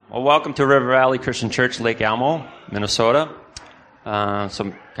Well, welcome to River Valley Christian Church, Lake Alamo, Minnesota.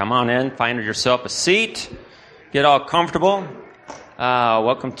 So come on in, find yourself a seat, get all comfortable.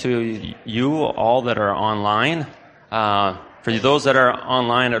 Welcome to you all that are online. For those that are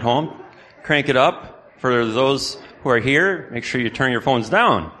online at home, crank it up. For those who are here, make sure you turn your phones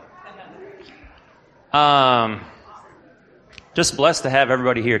down. Just blessed to have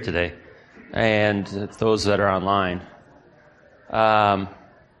everybody here today, and those that are online.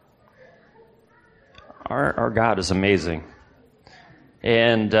 Our God is amazing.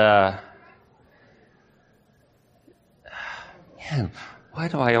 And, man, why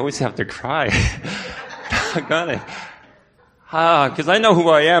do I always have to cry? Because I know who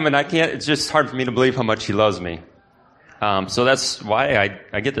I am, and it's just hard for me to believe how much He loves me. So that's why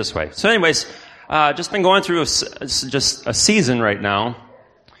I get this way. So anyways, just been going through just a season right now.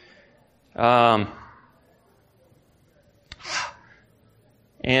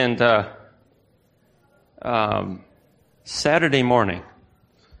 Saturday morning,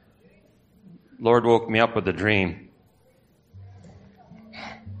 Lord woke me up with a dream.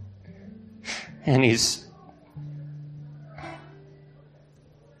 And He's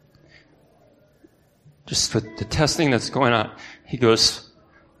just with the testing that's going on, He goes,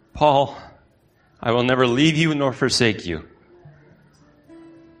 Paul, I will never leave you nor forsake you.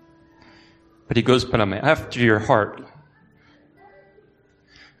 But He goes, but I'm after your heart.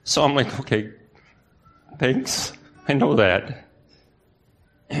 So I'm like, okay, thanks. I know that.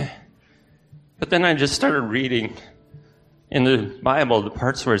 But then I just started reading in the Bible the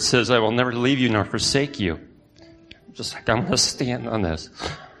parts where it says, I will never leave you nor forsake you. I'm just like, I'm going to stand on this.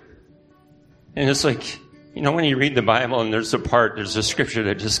 And it's like, when you read the Bible and there's a scripture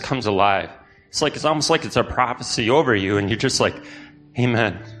that just comes alive. It's almost like it's a prophecy over you, and you're just like,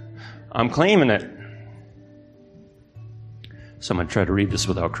 amen. I'm claiming it. So I'm going to try to read this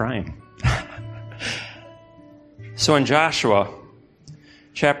without crying. So in Joshua,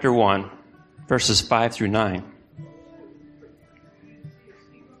 chapter 1, verses 5 through 9.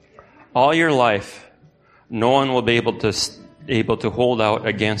 All your life, no one will be able to hold out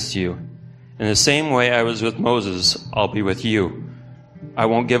against you. In the same way I was with Moses, I'll be with you. I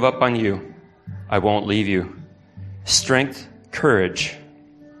won't give up on you. I won't leave you. Strength, courage.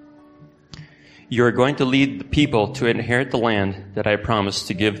 You are going to lead the people to inherit the land that I promised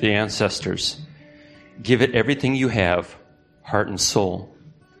to give the ancestors. Give it everything you have, heart and soul.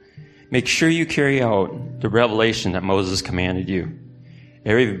 Make sure you carry out the revelation that Moses commanded you,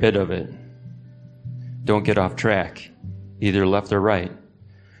 every bit of it. Don't get off track, either left or right,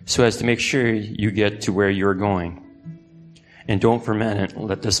 so as to make sure you get to where you're going. And don't for a minute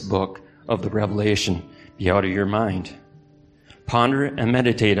let this book of the Revelation be out of your mind. Ponder and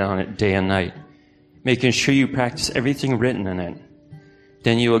meditate on it day and night, making sure you practice everything written in it.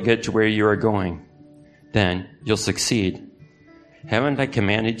 Then you will get to where you are going. Then you'll succeed. Haven't I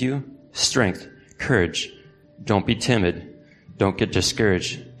commanded you? Strength, courage. Don't be timid. Don't get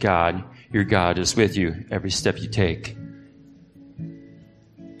discouraged. God, your God, is with you every step you take.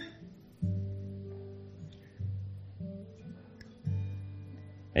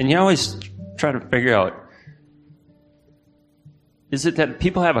 And you always try to figure out, is it that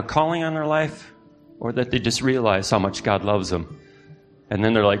people have a calling on their life, or that they just realize how much God loves them? And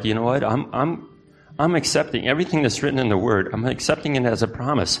then they're like, you know what? I'm accepting everything that's written in the Word. I'm accepting it as a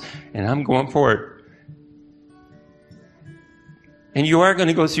promise, and I'm going for it. And you are going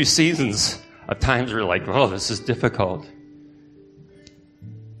to go through seasons of times where you're like, oh, this is difficult.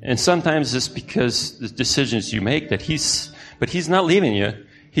 And sometimes it's because the decisions you make but He's not leaving you.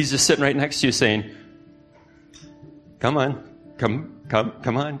 He's just sitting right next to you saying, come on, come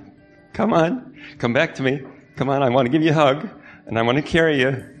on, come back to me. Come on, I want to give you a hug, and I want to carry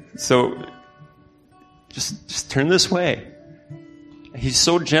you. So just turn this way. He's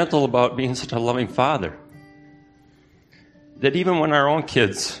so gentle about being such a loving Father that even when our own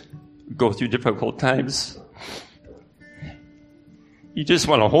kids go through difficult times, you just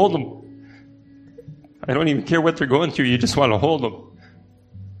want to hold them. I don't even care what they're going through. You just want to hold them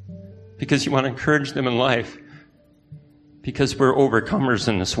because you want to encourage them in life, because we're overcomers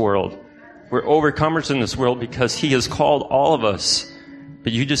in this world. We're overcomers in this world because He has called all of us,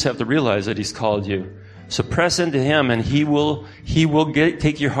 but you just have to realize that He's called you. So press into Him, and He will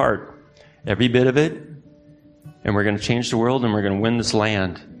take your heart, every bit of it, and we're going to change the world, and we're going to win this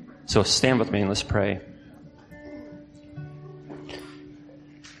land. So stand with me and let's pray.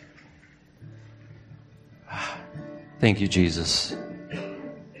 Thank you, Jesus.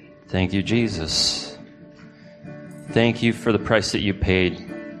 Thank you, Jesus. Thank you for the price that you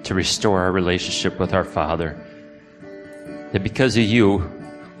paid to restore our relationship with our Father. That because of you,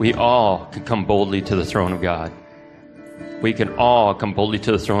 we all can come boldly to the throne of God. We can all come boldly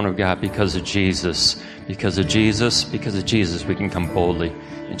to the throne of God because of Jesus. Because of Jesus, we can come boldly.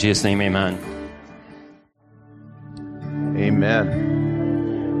 In Jesus' name, amen.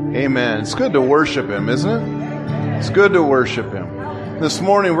 Amen. Amen. It's good to worship Him, isn't it? It's good to worship Him. This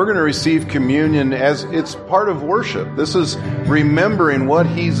morning we're going to receive communion as it's part of worship. This is remembering what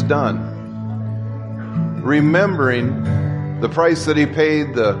He's done. Remembering the price that He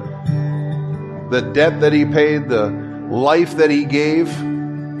paid, the debt that He paid, the life that He gave,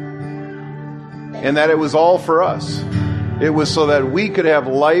 and that it was all for us. It was so that we could have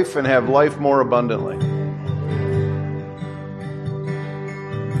life and have life more abundantly.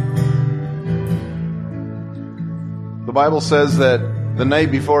 The Bible says that the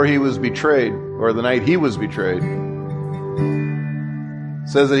night before He was betrayed, or the night He was betrayed,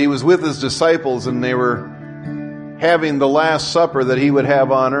 says that He was with His disciples and they were having the Last Supper that He would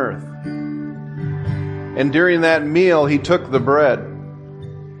have on earth. And during that meal, He took the bread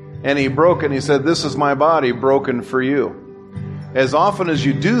and He broke it and He said, "This is my body broken for you. As often as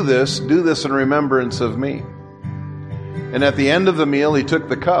you do this in remembrance of me." And at the end of the meal, He took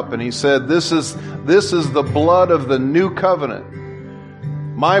the cup and He said, This is the blood of the new covenant.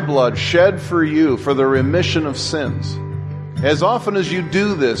 My blood shed for you for the remission of sins. As often as you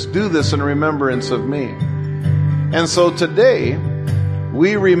do this in remembrance of me. And so today,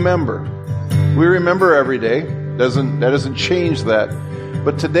 we remember. We remember every day. That doesn't change that.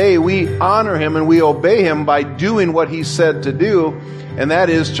 But today we honor Him and we obey Him by doing what He said to do, and that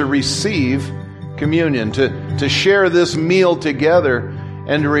is to receive communion, to share this meal together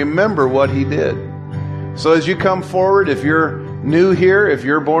and to remember what He did. So as you come forward, if you're new here, if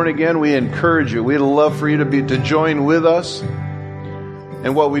you're born again, we encourage you. We'd love for you to join with us.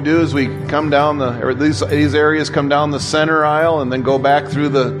 And what we do is we come down these areas come down the center aisle and then go back through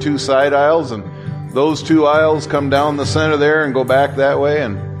the two side aisles, and those two aisles come down the center there and go back that way,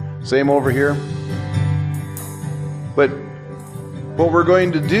 and same over here. But what we're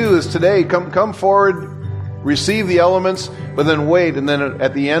going to do is today, come forward, receive the elements, but then wait, and then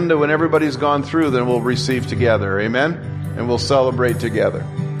at the end of when everybody's gone through, then we'll receive together. Amen? And we'll celebrate together.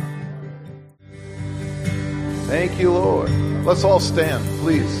 Thank you, Lord. Let's all stand,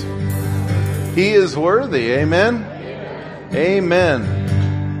 please. He is worthy. Amen?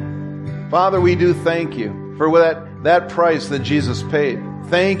 Amen. Father, we do thank You for that price that Jesus paid.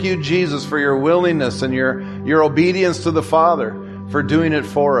 Thank You, Jesus, for Your willingness and your obedience to the Father, for doing it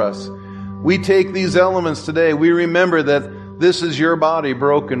for us. We take these elements today. We remember that this is Your body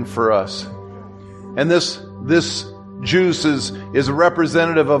broken for us. And this juice is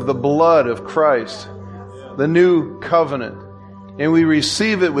representative of the blood of Christ, the new covenant. And we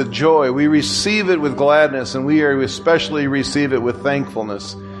receive it with joy. We receive it with gladness. And we especially receive it with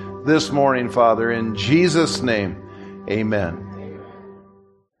thankfulness this morning, Father. In Jesus' name, amen.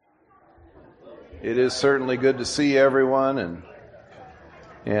 It is certainly good to see everyone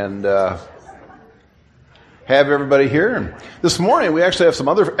and have everybody here. And this morning we actually have some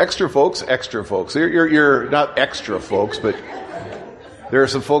other extra folks. You're not extra folks, but there are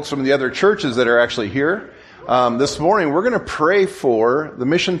some folks from the other churches that are actually here. This morning we're going to pray for the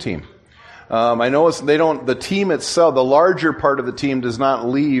mission team. I know the team itself, the larger part of the team does not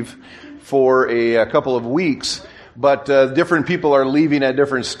leave for a couple of weeks, but different people are leaving at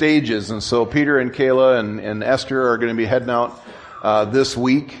different stages. And so Peter and Kayla and Esther are going to be heading out this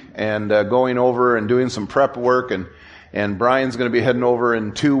week and going over and doing some prep work, and Brian's going to be heading over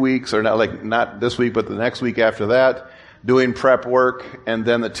in 2 weeks, or not this week, but the next week after that, doing prep work, and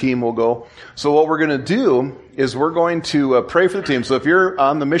then the team will go. So what we're going to do is we're going to pray for the team. So if you're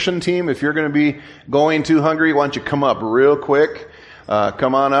on the mission team, if you're going to be going to Hungary, why don't you come up real quick?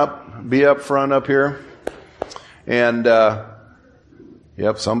 Come on up, be up front up here. And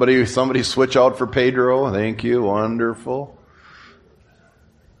somebody switch out for Pedro. Thank you, wonderful.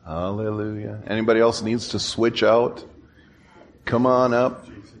 Hallelujah. Anybody else needs to switch out? Come on up.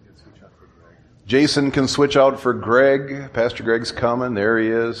 Jason can switch out for Greg. Pastor Greg's coming. There he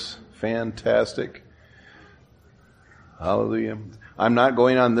is. Fantastic. Hallelujah. I'm not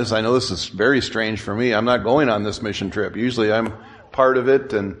going on this. I know this is very strange for me. I'm not going on this mission trip. Usually I'm part of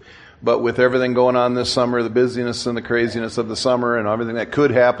it, but with everything going on this summer, the busyness and the craziness of the summer and everything that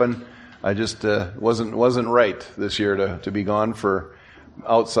could happen, I just wasn't right this year to be gone for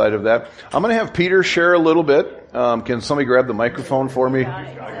outside of that. I'm going to have Peter share a little bit. Can somebody grab the microphone for me?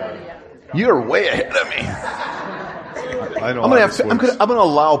 You're way ahead of me. I'm going to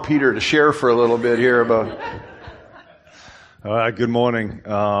allow Peter to share for a little bit here about. All right. Good morning.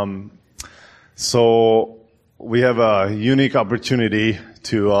 So we have a unique opportunity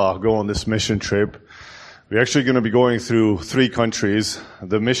to go on this mission trip. We're actually going to be going through 3 countries.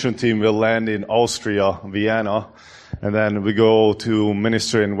 The mission team will land in Austria, Vienna, and then we go to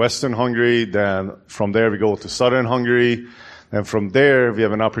minister in Western Hungary. Then from there we go to Southern Hungary. And from there we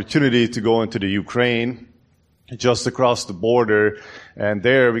have an opportunity to go into the Ukraine, just across the border. And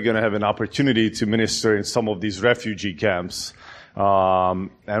there we're going to have an opportunity to minister in some of these refugee camps. And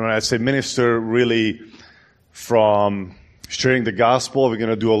when I say minister, really from sharing the gospel, we're going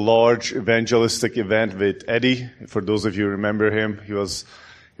to do a large evangelistic event with Eddie. For those of you who remember him, he was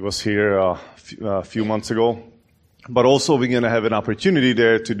here a few months ago. But also we're going to have an opportunity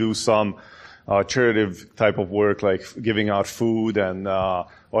there to do some charitative type of work, like giving out food and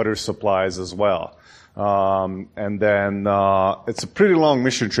other supplies as well. And then it's a pretty long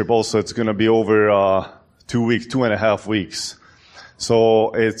mission trip also. It's going to be over 2 weeks, 2.5 weeks.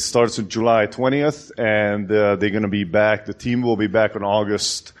 So it starts on July 20th, and they're going to be back. The team will be back on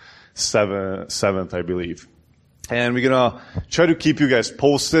August 7th, I believe. And we're going to try to keep you guys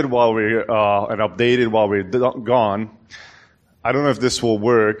posted while we're and updated while we're gone. I don't know if this will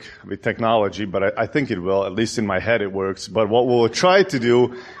work with technology, but I think it will. At least in my head it works. But what we'll try to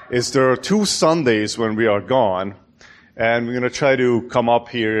do is there are 2 Sundays when we are gone, and we're going to try to come up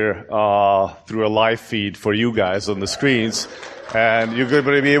here through a live feed for you guys on the screens. And you're going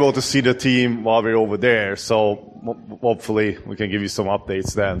to be able to see the team while we're over there. So hopefully we can give you some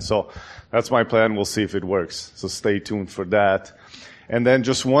updates then. So that's my plan. We'll see if it works. So stay tuned for that. And then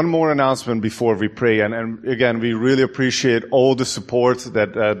just one more announcement before we pray. And again, we really appreciate all the support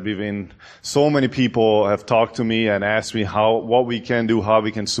that we've been. So many people have talked to me and asked me what we can do, how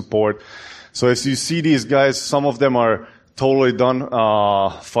we can support. So as you see these guys, some of them are totally done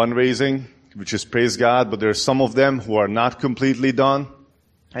fundraising, which is praise God, but there are some of them who are not completely done.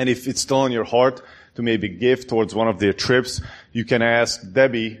 And if it's still on your heart to maybe give towards one of their trips, you can ask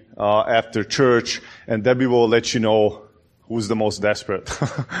Debbie after church, and Debbie will let you know who's the most desperate.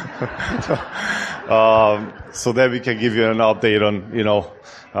 So Debbie can give you an update on,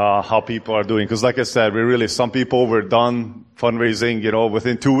 how people are doing. Because like I said, some people were done fundraising,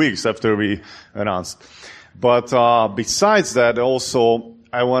 within 2 weeks after we announced. But besides that, also,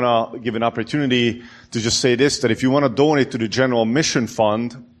 I want to give an opportunity to just say this, that if you want to donate to the General Mission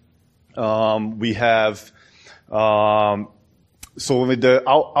Fund, we have, so with the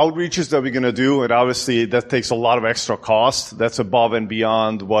outreaches that we're going to do, and obviously that takes a lot of extra cost. That's above and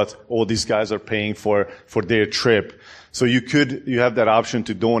beyond what all these guys are paying for their trip. So you have that option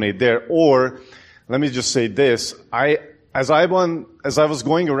to donate there. Or, let me just say this, as I was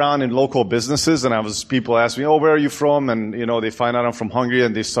going around in local businesses, and people asked me, where are you from? And, they find out I'm from Hungary,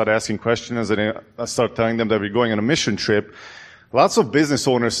 and they start asking questions, and I start telling them that we're going on a mission trip. Lots of business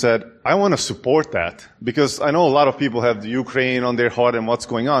owners said, I want to support that, because I know a lot of people have the Ukraine on their heart and what's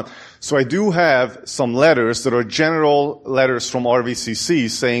going on. So I do have some letters that are general letters from RVCC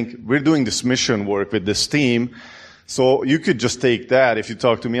saying, we're doing this mission work with this team. So you could just take that. If you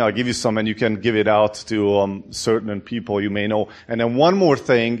talk to me, I'll give you some, and you can give it out to certain people you may know. And then one more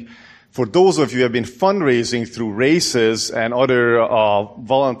thing, for those of you who have been fundraising through races and other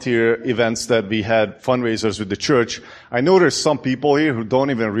volunteer events that we had fundraisers with the church, I know there's some people here who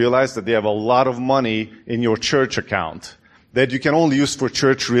don't even realize that they have a lot of money in your church account that you can only use for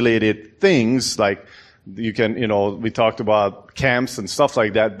church-related things, like you can, we talked about camps and stuff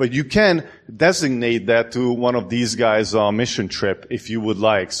like that, but you can designate that to one of these guys' mission trip if you would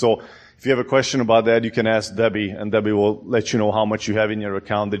like. So if you have a question about that, you can ask Debbie, and Debbie will let you know how much you have in your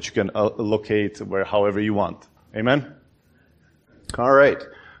account that you can allocate however you want. Amen? All right.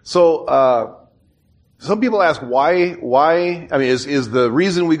 So, some people ask why, is the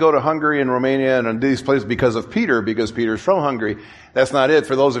reason we go to Hungary and Romania and these places because of Peter, because Peter's from Hungary? That's not it.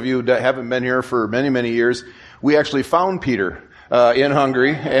 For those of you that haven't been here for many, many years, we actually found Peter, in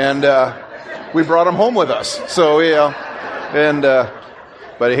Hungary, and, we brought him home with us. So,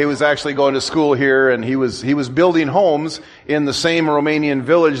 but he was actually going to school here, and he was building homes in the same Romanian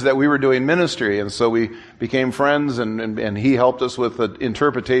village that we were doing ministry. And so we became friends, and he helped us with the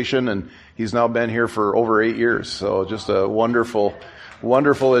interpretation, and he's now been here for over 8 years. So just a wonderful,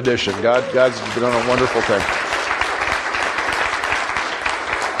 wonderful addition. God's done a wonderful thing.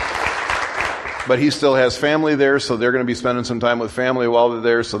 But he still has family there, so they're going to be spending some time with family while they're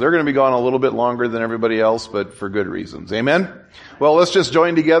there. So they're going to be gone a little bit longer than everybody else, but for good reasons. Amen? Well, let's just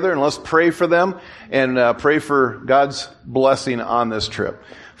join together and let's pray for them and pray for God's blessing on this trip.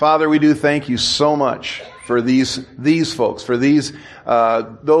 Father, we do thank you so much for these folks, for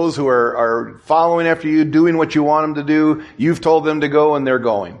those who are following after you, doing what you want them to do. You've told them to go, and they're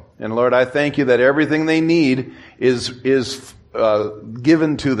going. And Lord, I thank you that everything they need is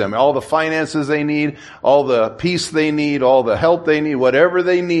given to them. All the finances they need, all the peace they need, all the help they need, whatever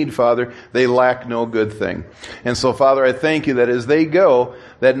they need, Father, they lack no good thing. And so, Father, I thank you that as they go,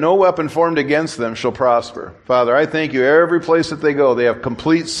 that no weapon formed against them shall prosper. Father, I thank you every place that they go, they have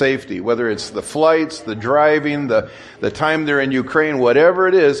complete safety, whether it's the flights, the driving, the time they're in Ukraine, whatever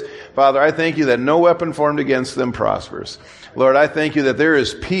it is. Father, I thank you that no weapon formed against them prospers. Lord, I thank you that there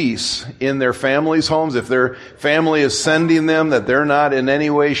is peace in their families' homes. If their family is sending them, that they're not in any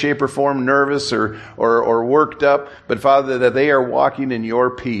way, shape, or form nervous or worked up, but Father, that they are walking in your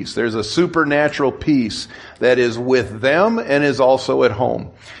peace. There's a supernatural peace that is with them and is also at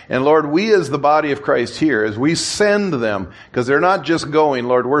home. And Lord, we as the body of Christ here, as we send them, because they're not just going,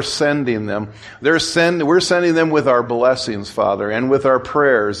 Lord, we're sending them. We're sending them with our blessings, Father, and with our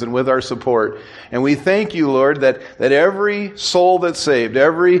prayers and with our support. And we thank you, Lord, that every soul that's saved,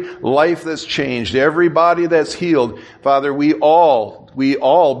 every life that's changed, every body that's healed, Father, we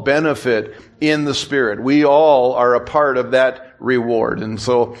all benefit in the Spirit. We all are a part of that reward. And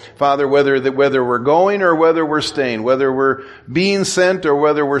so, Father, whether we're going or whether we're staying, whether we're being sent or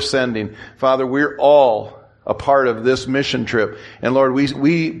whether we're sending, Father, we're all a part of this mission trip. And Lord,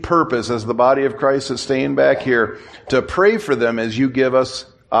 we purpose as the body of Christ that's staying back here to pray for them as you give us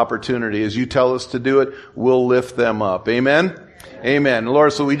opportunity. As you tell us to do it, we'll lift them up. Amen? Amen.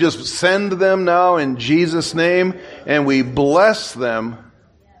 Lord, so we just send them now in Jesus' name, and we bless them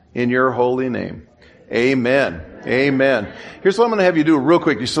in your holy name. Amen. Amen. Here's what I'm going to have you do real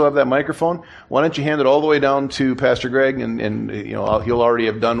quick. You still have that microphone? Why don't you hand it all the way down to Pastor Greg, and you know, he'll already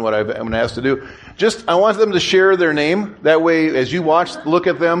have done what I'm going to ask to do. I want them to share their name. That way, as you look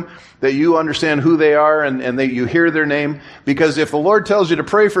at them, that you understand who they are and that you hear their name. Because if the Lord tells you to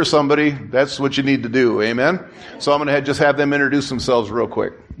pray for somebody, that's what you need to do. Amen? So I'm going to just have them introduce themselves real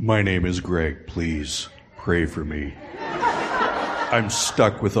quick. My name is Greg. Please pray for me. I'm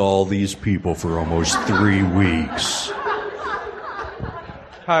stuck with all these people for almost 3 weeks.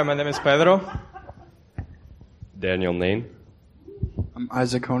 Hi, my name is Pedro. Daniel Nain. I'm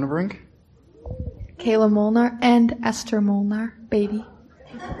Isaac Honebrink. Kayla Molnar and Esther Molnar, baby.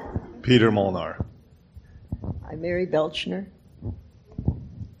 Peter Molnar. I'm Mary Belchner.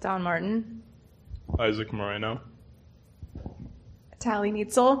 Don Martin. Isaac Moreno. Tally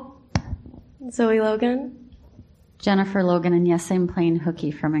Neitzel. Zoe Logan. Jennifer Logan, and yes, I'm playing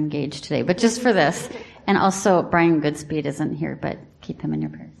hooky from Engage today, but just for this. And also, Brian Goodspeed isn't here, but keep him in your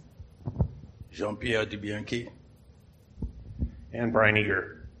prayers. Jean-Pierre DiBianchi. And Brian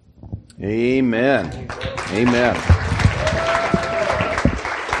Eager. Amen. Amen.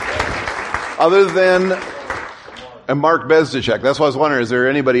 Other than Mark Bezdicek, that's why I was wondering, is there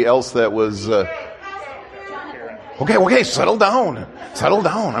anybody else that was... Okay, settle down. Settle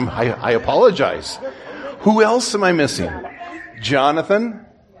down. I apologize. Who else am I missing? Jonathan?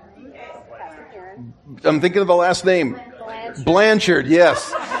 I'm thinking of the last name. Blanchard, yes.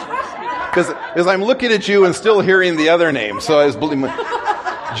 Because I'm looking at you and still hearing the other name. So I was believing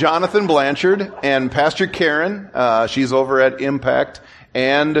Jonathan Blanchard and Pastor Karen. She's over at Impact.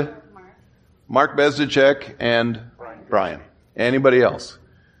 And Mark Bezdicek and Brian. Anybody else?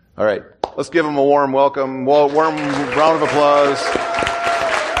 All right. Let's give them a warm welcome. Warm round of applause.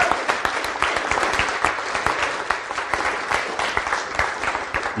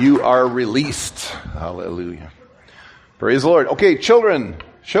 You are released. Hallelujah. Praise the Lord. Okay, children,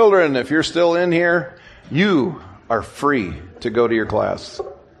 if you're still in here, you are free to go to your class.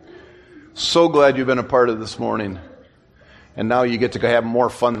 So glad you've been a part of this morning. And now you get to have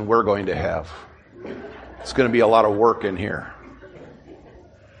more fun than we're going to have. It's going to be a lot of work in here.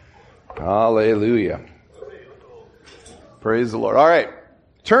 Hallelujah. Praise the Lord. All right.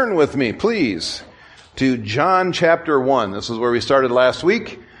 Turn with me, please, to John chapter 1. This is where we started last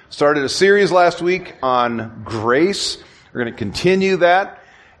week. Started a series last week on grace. We're going to continue that,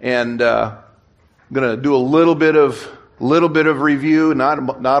 and I'm going to do a little bit of review,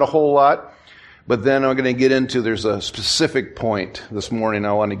 not a whole lot, but then I'm going to get into. There's a specific point this morning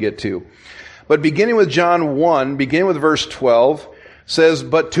I want to get to, but beginning with John 1, beginning with verse 12, says,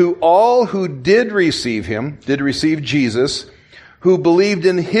 "But to all who did receive Jesus, who believed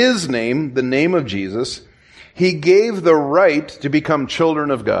in His name, the name of Jesus, He gave the right to become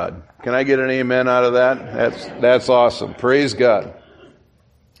children of God." Can I get an amen out of that? That's awesome. Praise God.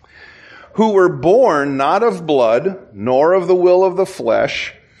 "Who were born not of blood, nor of the will of the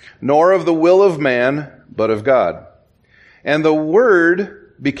flesh, nor of the will of man, but of God. And the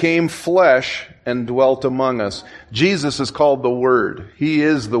Word became flesh and dwelt among us." Jesus is called the Word. He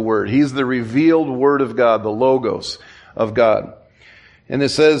is the Word. He's the revealed Word of God, the Logos of God. And it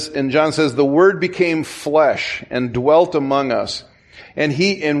says, and John says, the Word became flesh and dwelt among us.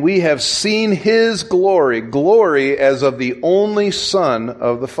 And we have seen His glory as of the only Son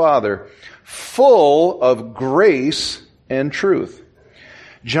of the Father, full of grace and truth.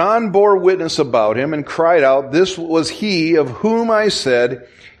 John bore witness about Him and cried out, this was He of whom I said,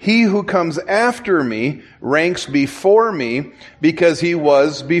 he who comes after me ranks before me because he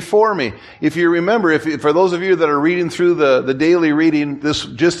was before me. If you remember, for those of you that are reading through the daily reading, this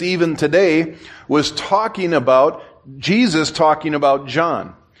just even today was Jesus talking about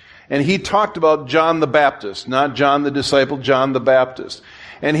John. And He talked about John the Baptist, not John the disciple, John the Baptist.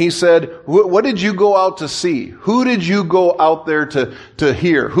 And He said, what did you go out to see? Who did you go out there to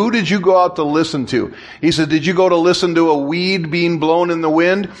hear? Who did you go out to listen to? He said, did you go to listen to a weed being blown in the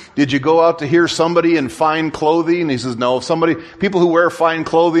wind? Did you go out to hear somebody in fine clothing? And He says, no, people who wear fine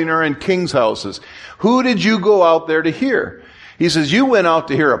clothing are in king's houses. Who did you go out there to hear? He says, you went out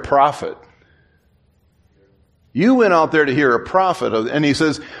to hear a prophet. You went out there to hear a prophet, and He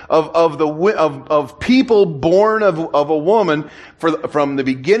says of people born of a woman from the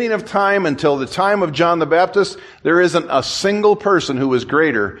beginning of time until the time of John the Baptist, there isn't a single person who was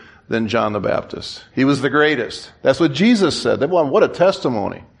greater than John the Baptist. He was the greatest. That's what Jesus said. What a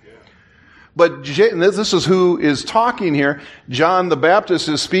testimony! But this is who is talking here. John the Baptist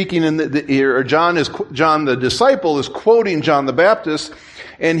is speaking John the disciple is quoting John the Baptist,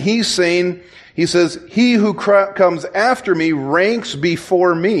 and he's saying. He says, he who comes after me ranks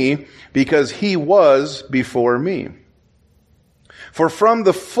before me because he was before me. For from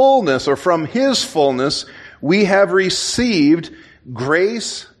the fullness, or from His fullness, we have received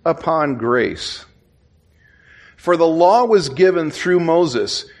grace upon grace. For the law was given through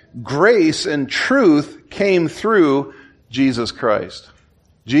Moses. Grace and truth came through Jesus Christ.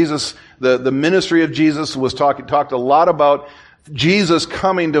 Jesus, the ministry of Jesus talked a lot about Jesus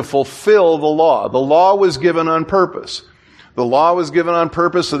coming to fulfill the law. The law was given on purpose. The law was given on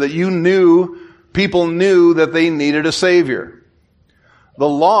purpose so that people knew that they needed a Savior. The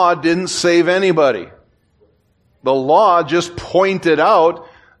law didn't save anybody. The law just pointed out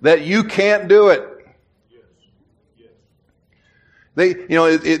that you can't do it.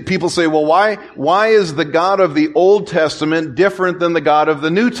 People say, well, why is the God of the Old Testament different than the God of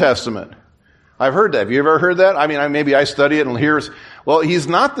the New Testament? I've heard that. Have you ever heard that? I mean, maybe I study it and well, He's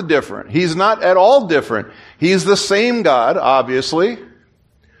not the different. He's not at all different. He's the same God, obviously.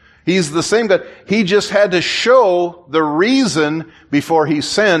 He's the same God. He just had to show the reason before He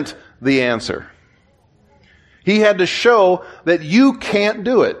sent the answer. He had to show that you can't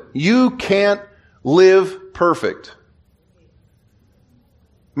do it. You can't live perfect.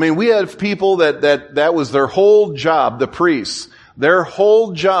 I mean, we had people that was their whole job, the priests. Their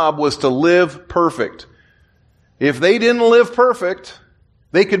whole job was to live perfect. If they didn't live perfect,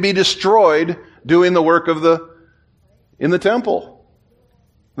 they could be destroyed doing the work in the temple.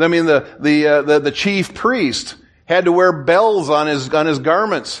 I mean, the chief priest had to wear bells on his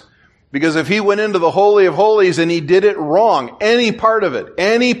garments, because if he went into the Holy of Holies and he did it wrong, any part of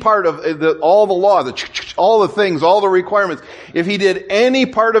all the law, all the things, all the requirements, if he did any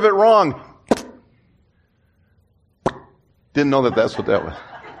part of it wrong, didn't know that's what that was.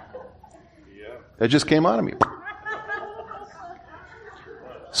 That just came out of me.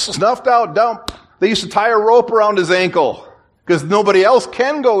 Snuffed out, dump. They used to tie a rope around his ankle because nobody else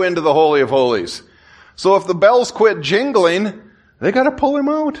can go into the Holy of Holies. So if the bells quit jingling, they got to pull him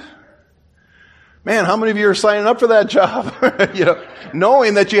out. Man, how many of you are signing up for that job?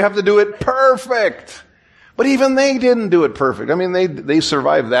 Knowing that you have to do it perfect. But even they didn't do it perfect. I mean, they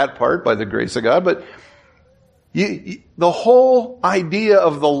survived that part by the grace of God, but the whole idea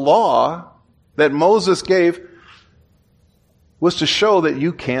of the law that Moses gave was to show that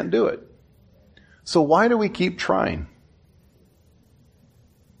you can't do it. So why do we keep trying?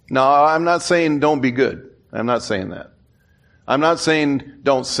 No, I'm not saying don't be good. I'm not saying that. I'm not saying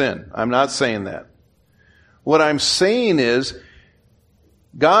don't sin. I'm not saying that. What I'm saying is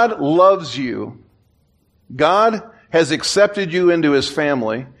God loves you. God has accepted you into His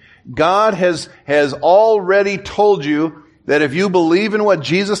family. God has already told you that if you believe in what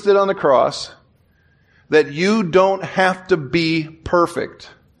Jesus did on the cross, that you don't have to be perfect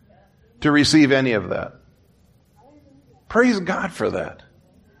to receive any of that. Praise God for that.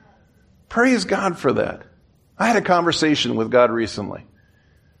 Praise God for that. I had a conversation with God recently.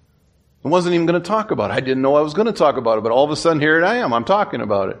 I wasn't even going to talk about it. I didn't know I was going to talk about it, but all of a sudden here I am. I'm talking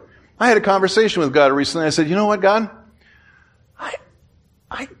about it. I had a conversation with God recently. I said, you know what, God?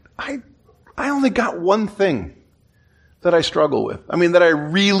 I only got one thing that I struggle with. I mean, that I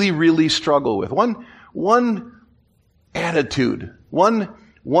really, really struggle with. One attitude,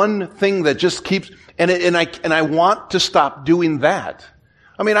 one thing that just keeps, and I want to stop doing that.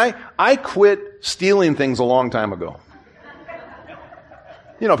 I mean, I quit stealing things a long time ago.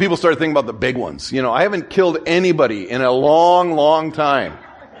 You know, people start thinking about the big ones. You know, I haven't killed anybody in a long, long time.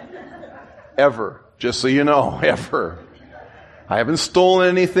 Ever. Just so you know, ever. I haven't stolen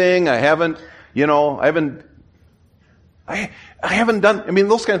anything. I haven't done, I mean,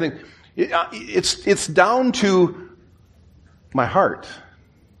 those kind of things. It's down to my heart.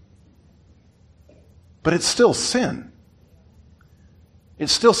 But it's still sin.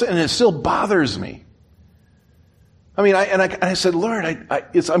 It's still sin, and it still bothers me. I mean, I said, Lord,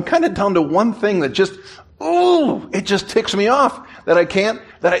 I'm kind of down to one thing that just, it just ticks me off.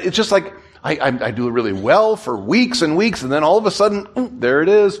 It's just like, I do it really well for weeks and weeks, and then all of a sudden, there it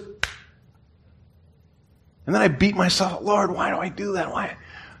is. And then I beat myself, Lord, why do I do that? Why?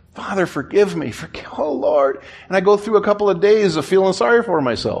 Father, forgive me. Oh, Lord. And I go through a couple of days of feeling sorry for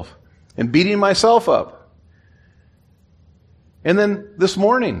myself and beating myself up. And then this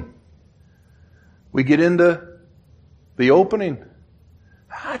morning, we get into the opening.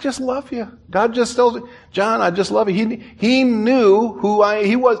 I just love you. God just tells me, John, I just love you. He knew who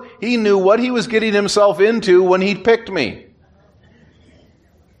he was. He knew what he was getting himself into when he picked me.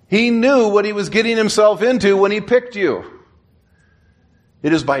 He knew what he was getting himself into when he picked you.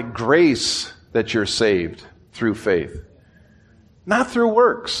 It is by grace that you're saved through faith. Not through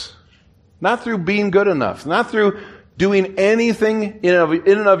works. Not through being good enough. Not through doing anything in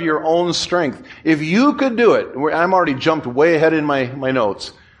and of your own strength. If you could do it, I'm already jumped way ahead in my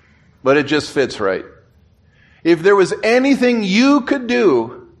notes, but it just fits right. If there was anything you could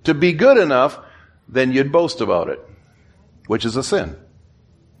do to be good enough, then you'd boast about it, which is a sin.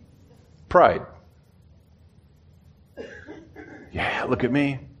 Pride. Yeah, look at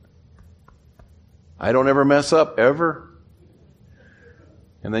me. I don't ever mess up, ever.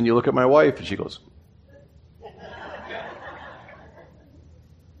 And then you look at my wife and she goes,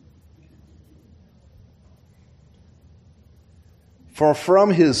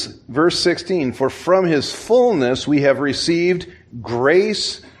 verse 16, for from his fullness we have received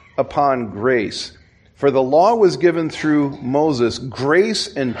grace upon grace. For the law was given through Moses.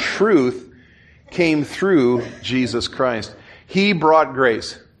 Grace and truth came through Jesus Christ. He brought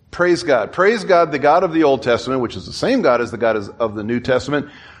grace. Praise God. Praise God, the God of the Old Testament, which is the same God as the God of the New Testament,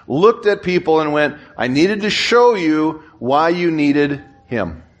 looked at people and went, I needed to show you why you needed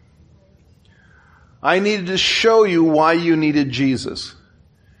him. I needed to show you why you needed Jesus.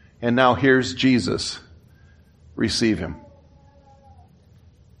 And now here's Jesus. Receive him.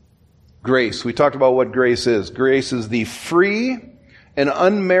 Grace. We talked about what grace is. Grace is the free and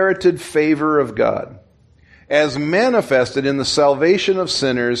unmerited favor of God, as manifested in the salvation of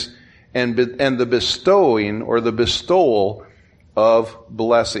sinners and the bestowing or the bestowal of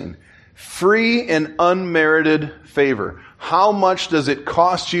blessing. Free and unmerited favor. How much does it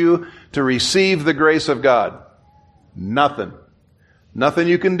cost you to receive the grace of God? Nothing. Nothing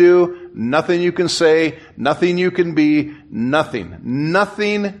you can do, nothing you can say, nothing you can be, nothing.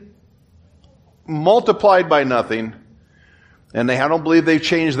 Nothing multiplied by nothing, and I don't believe they've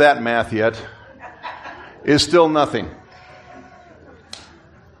changed that math yet, is still nothing.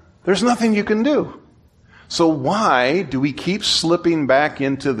 There's nothing you can do. So why do we keep slipping back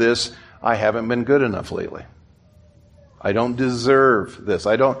into this, I haven't been good enough lately? I don't deserve this.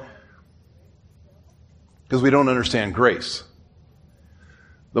 Because we don't understand grace.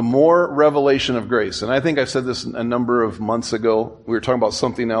 The more revelation of grace, and I think I said this a number of months ago, we were talking about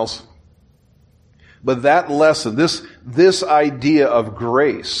something else. But that lesson, this idea of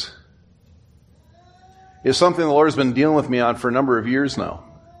grace, is something the Lord has been dealing with me on for a number of years now.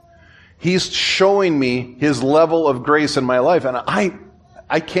 He's showing me his level of grace in my life, and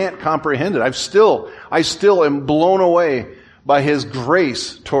I can't comprehend it. I still am blown away by his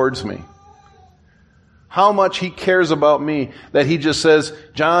grace towards me. How much he cares about me that he just says,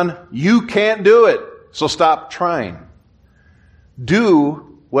 John, you can't do it, so stop trying. Do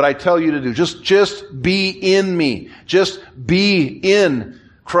what I tell you to do. Just be in me. Just be in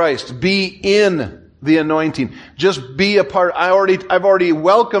Christ. Be in the anointing. Just be a part. I've already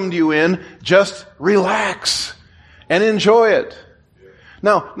welcomed you in. Just relax and enjoy it.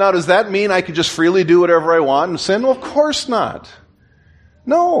 Now, does that mean I can just freely do whatever I want and sin? Well, of course not.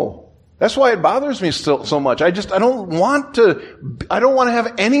 No. That's why it bothers me so much. I don't want to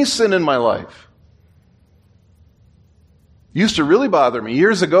have any sin in my life. Used to really bother me.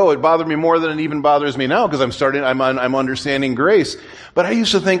 Years ago, it bothered me more than it even bothers me now because I'm understanding grace. But I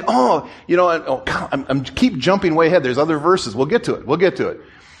used to think, I'm keep jumping way ahead. There's other verses. We'll get to it.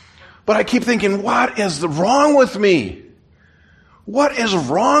 But I keep thinking, what is wrong with me? What is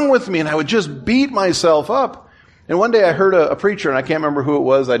wrong with me? And I would just beat myself up. And one day I heard a preacher, and I can't remember who it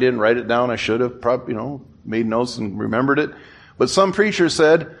was. I didn't write it down. I should have probably, made notes and remembered it. But some preacher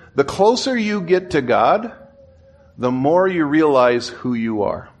said, the closer you get to God, the more you realize who you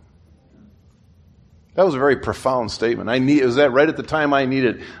are. That was a very profound statement. It was that right at the time I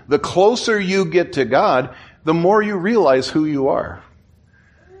needed it. The closer you get to God, the more you realize who you are.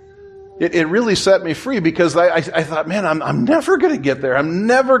 It really set me free because I thought, man, I'm never going to get there. I'm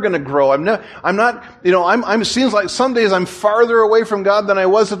never going to grow. It seems like some days I'm farther away from God than I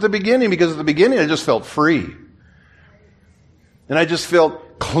was at the beginning, because at the beginning I just felt free. And I just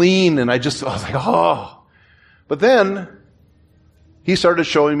felt clean, and I was like, oh. But then He started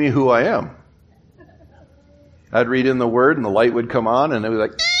showing me who I am. I'd read in the Word and the light would come on and it was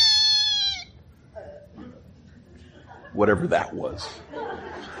like, whatever that was.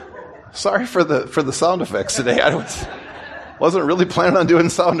 Sorry for the sound effects today. I wasn't really planning on doing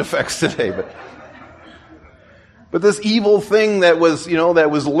sound effects today, but this evil thing that was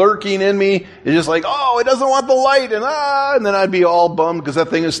lurking in me is just like, oh, it doesn't want the light, and then I'd be all bummed because that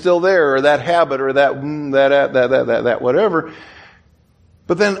thing is still there, or that habit, or that whatever.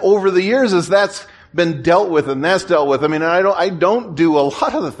 But then over the years, as that's been dealt with and that's dealt with, I don't do a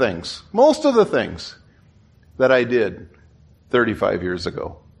lot of the things, most of the things that I did 35 years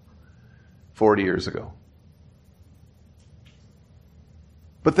ago. 40 years ago.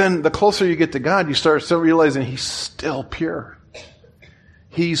 But then the closer you get to God, you start still realizing He's still pure.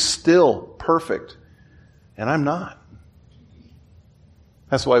 He's still perfect. And I'm not.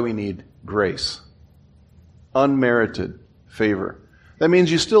 That's why we need grace. Unmerited favor. That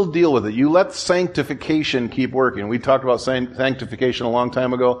means you still deal with it. You let sanctification keep working. We talked about sanctification a long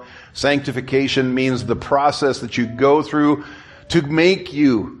time ago. Sanctification means the process that you go through to make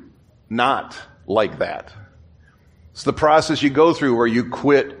you not like that. It's the process you go through where you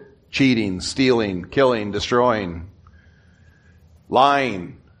quit cheating, stealing, killing, destroying,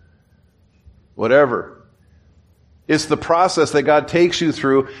 lying, whatever. It's the process that God takes you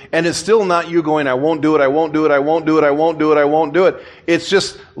through, and it's still not you going, I won't do it, I won't do it, I won't do it, I won't do it, I won't do it. It's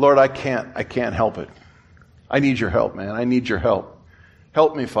just, Lord, I can't help it. I need your help, man. I need your help.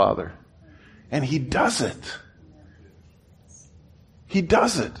 Help me, Father. And He does it. He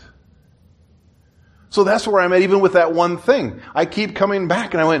does it. So that's where I'm at, even with that one thing. I keep coming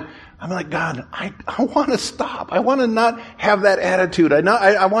back, and I'm like, God, I want to stop. I want to not have that attitude.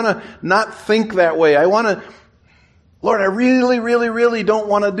 I want to not think that way. Lord, I really, really, really don't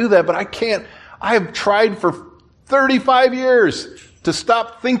want to do that, but I can't. I have tried for 35 years to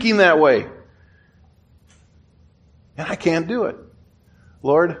stop thinking that way. And I can't do it.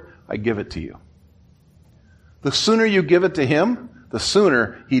 Lord, I give it to you. The sooner you give it to Him, the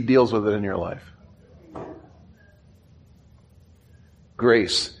sooner He deals with it in your life.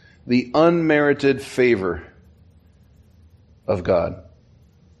 Grace, the unmerited favor of God.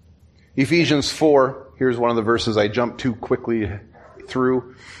 Ephesians 4, here's one of the verses I jumped too quickly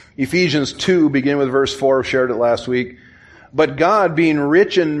through. Ephesians 2, beginning with verse 4, shared it last week. But God, being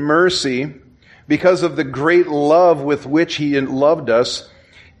rich in mercy, because of the great love with which He loved us,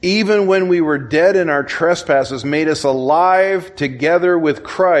 even when we were dead in our trespasses, made us alive together with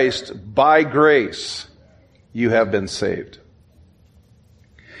Christ. By grace you have been saved.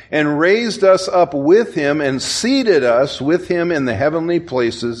 And raised us up with Him and seated us with Him in the heavenly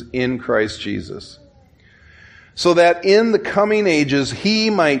places in Christ Jesus, so that in the coming ages He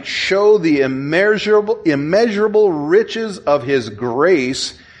might show the immeasurable riches of His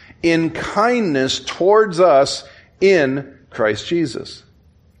grace in kindness towards us in Christ Jesus.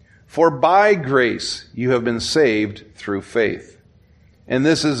 For by grace you have been saved through faith. And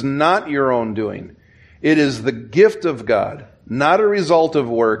this is not your own doing. It is the gift of God, not a result of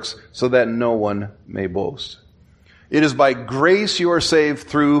works, so that no one may boast. It is by grace you are saved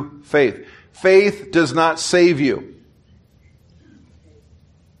through faith. Faith does not save you.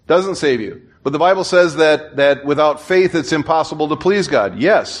 Doesn't save you. But the Bible says that without faith it's impossible to please God.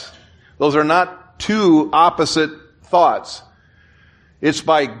 Yes. Those are not two opposite thoughts. It's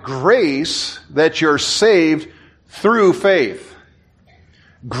by grace that you're saved through faith.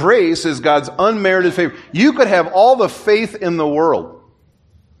 Grace is God's unmerited favor. You could have all the faith in the world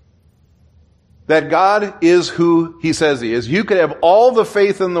that God is who He says He is. You could have all the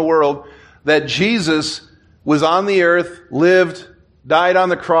faith in the world that Jesus was on the earth, lived, died on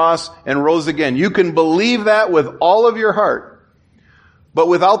the cross, and rose again. You can believe that with all of your heart. But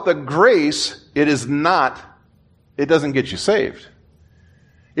without the grace, it doesn't get you saved.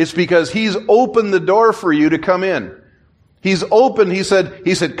 It's because He's opened the door for you to come in. He's open. He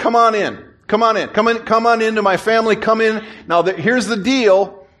said, come on in. Come on in. Come on into my family. Come in. Now, here's the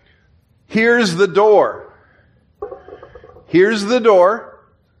deal. Here's the door. Here's the door.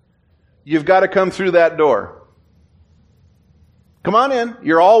 You've got to come through that door. Come on in.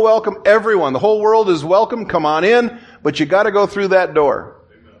 You're all welcome. Everyone. The whole world is welcome. Come on in. But you got to go through that door.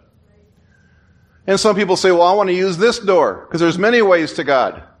 Amen. And some people say, well, I want to use this door because there's many ways to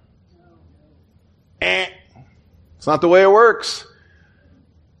God. It's not the way it works.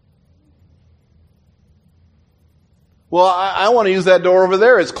 Well, I want to use that door over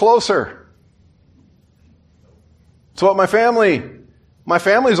there. It's closer. It's what my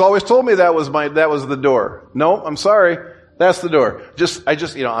family's always told me that was the door. No, I'm sorry. That's the door.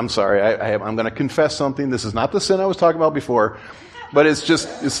 I'm sorry. I'm going to confess something. This is not the sin I was talking about before, but it's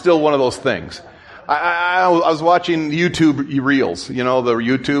still one of those things. I was watching YouTube Reels, the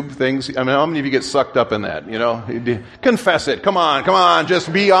YouTube things. I mean, how many of you get sucked up in that? Confess it. Come on,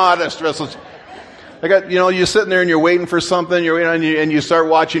 just be honest. You're sitting there and you're waiting for something, and you start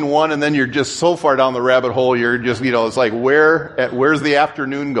watching one, and then you're just so far down the rabbit hole, you're just, it's like, where's the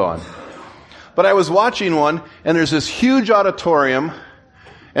afternoon gone? But I was watching one, and there's this huge auditorium,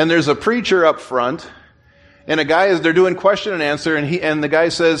 and there's a preacher up front, and they're doing question and answer, and the guy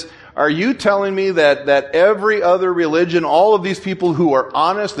says, are you telling me that every other religion, all of these people who are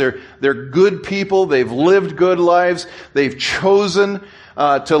honest, they're good people, they've lived good lives, they've chosen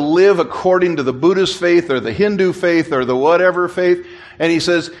to live according to the Buddhist faith or the Hindu faith or the whatever faith, and he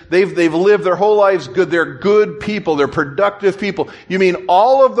says they've lived their whole lives good, they're good people, they're productive people. You mean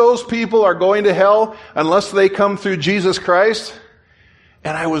all of those people are going to hell unless they come through Jesus Christ?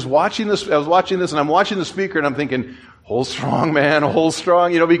 And I was watching this, and I'm watching the speaker, and I'm thinking, hold strong, man, hold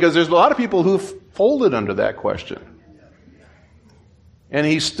strong, because there's a lot of people who've folded under that question. And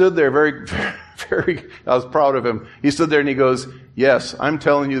he stood there very, very, I was proud of him. He stood there and he goes, yes, I'm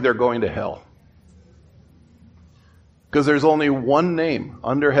telling you they're going to hell. Because there's only one name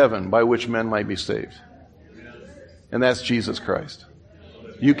under heaven by which men might be saved. And that's Jesus Christ.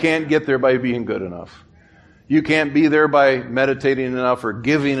 You can't get there by being good enough. You can't be there by meditating enough or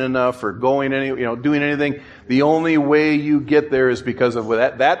giving enough or doing anything. The only way you get there is because of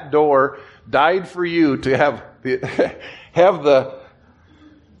that door died for you to have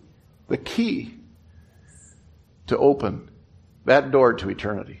the key to open that door to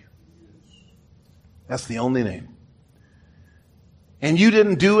eternity. That's the only name. And you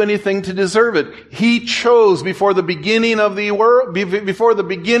didn't do anything to deserve it. He chose before the beginning of the world, before the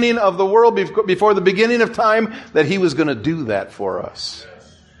beginning of the world, before the beginning of time, that He was going to do that for us.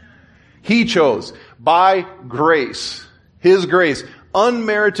 He chose by grace, His grace,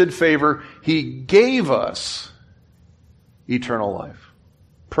 unmerited favor. He gave us eternal life.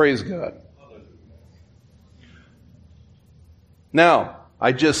 Praise God. Now,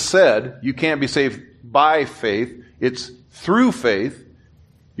 I just said you can't be saved by faith. It's through faith.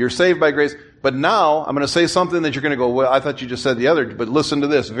 You're saved by grace. But now, I'm going to say something that you're going to go, well, I thought you just said the other, but listen to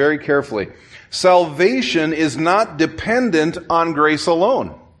this very carefully. Salvation is not dependent on grace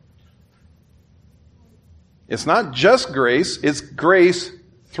alone. It's not just grace, it's grace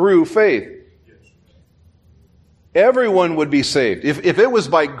through faith. Everyone would be saved. If it was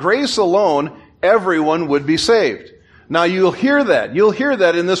by grace alone, everyone would be saved. Now you'll hear that. You'll hear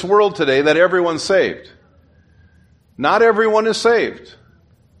that in this world today, that everyone's saved. Not everyone is saved.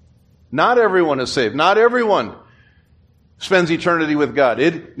 Not everyone is saved. Not everyone spends eternity with God.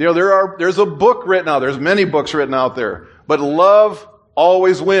 There's a book written out. There's many books written out there. But love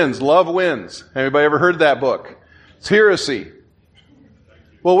always wins. Love wins. Anybody ever heard that book? It's heresy.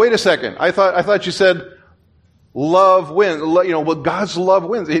 Well, wait a second. I thought you said love wins. Well, God's love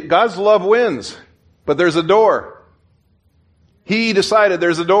wins. God's love wins. But there's a door. He decided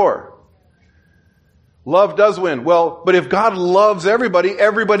there's a door. Love does win. Well, but if God loves everybody,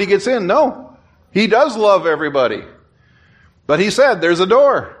 everybody gets in. No. He does love everybody. But He said there's a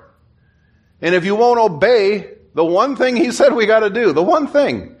door. And if you won't obey the one thing He said we got to do, the one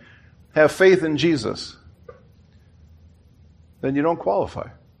thing, have faith in Jesus, then you don't qualify.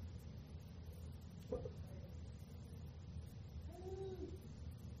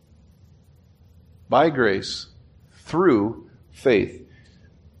 By grace, through faith.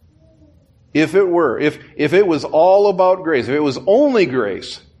 If it was all about grace, if it was only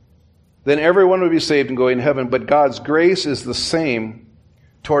grace, then everyone would be saved and going to heaven. But God's grace is the same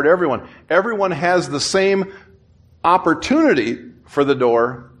toward everyone. Everyone has the same opportunity for the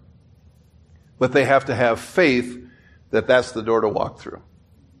door, but they have to have faith that that's the door to walk through.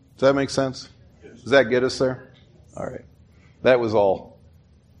 Does that make sense? Does that get us there? All right. That was all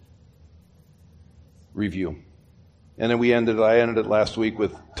review. And then I ended it last week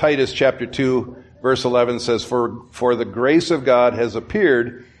with Titus chapter 2, verse 11 says, For the grace of God has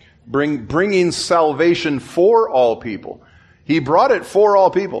appeared, bringing salvation for all people. He brought it for all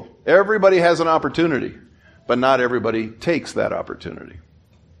people. Everybody has an opportunity, but not everybody takes that opportunity.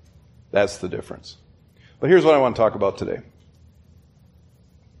 That's the difference. But here's what I want to talk about today.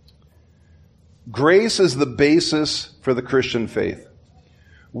 Grace is the basis for the Christian faith.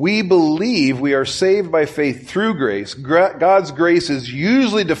 We believe we are saved by faith through grace. God's grace is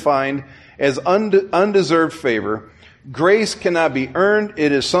usually defined as undeserved favor. Grace cannot be earned.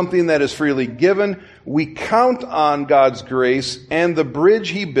 It is something that is freely given. We count on God's grace and the bridge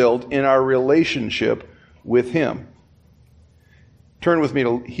He built in our relationship with Him. Turn with me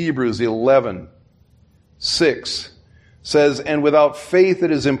to Hebrews 11:6. Says, And without faith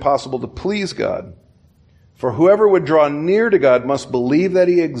it is impossible to please God. For whoever would draw near to God must believe that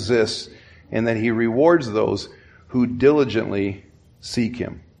He exists and that He rewards those who diligently seek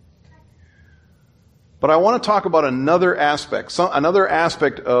Him. But I want to talk about another aspect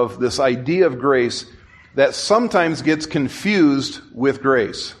of this idea of grace that sometimes gets confused with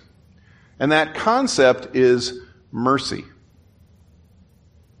grace. And that concept is mercy.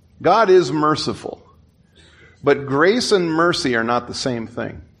 God is merciful. But grace and mercy are not the same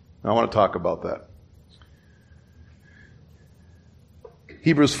thing. I want to talk about that.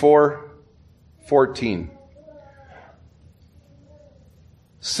 Hebrews 4:14.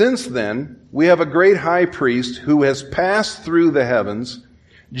 Since then, we have a great high priest who has passed through the heavens,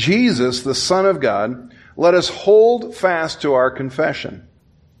 Jesus, the Son of God. Let us hold fast to our confession.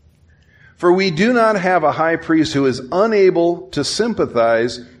 For we do not have a high priest who is unable to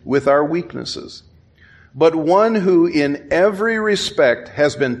sympathize with our weaknesses, but one who in every respect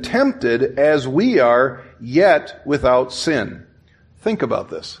has been tempted as we are, yet without sin. Think about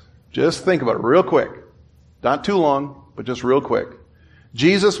this. Just think about it real quick. Not too long, but just real quick.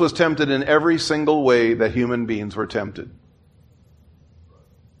 Jesus was tempted in every single way that human beings were tempted.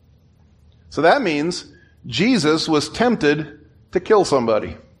 So that means Jesus was tempted to kill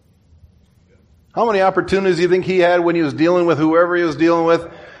somebody. How many opportunities do you think he had when he was dealing with whoever he was dealing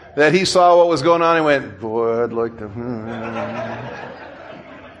with, that he saw what was going on and went, boy, I'd like to...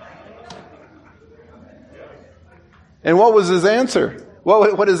 And what was his answer?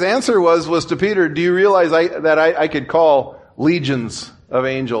 What his answer was to Peter, do you realize that I could call legions of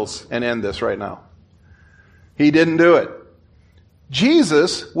angels and end this right now? He didn't do it.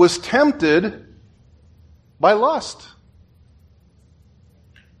 Jesus was tempted by lust.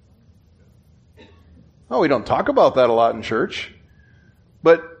 Oh, we don't talk about that a lot in church.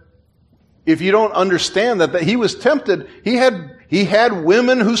 But if you don't understand that he was tempted, he had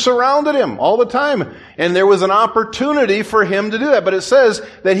women who surrounded him all the time. And there was an opportunity for him to do that. But it says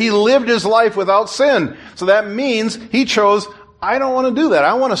that he lived his life without sin. So that means he chose, I don't want to do that.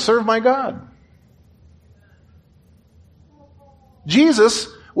 I want to serve my God. Jesus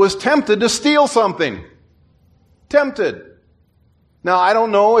was tempted to steal something. Tempted. Now, I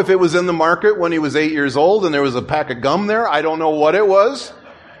don't know if it was in the market when he was 8 years old and there was a pack of gum there. I don't know what it was.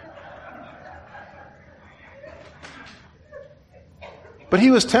 But he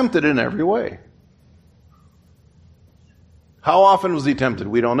was tempted in every way. How often was he tempted?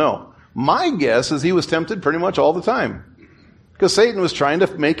 We don't know. My guess is he was tempted pretty much all the time. Because Satan was trying to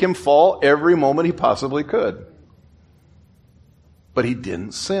make him fall every moment he possibly could. But he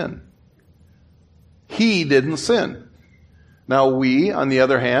didn't sin. He didn't sin. Now we, on the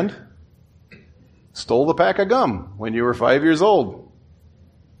other hand, stole the pack of gum when you were 5 years old.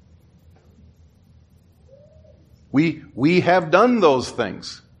 We have done those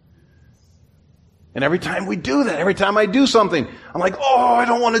things. And every time we do that, every time I do something, I'm like, oh, I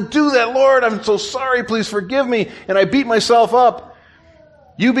don't want to do that, Lord. I'm so sorry. Please forgive me. And I beat myself up.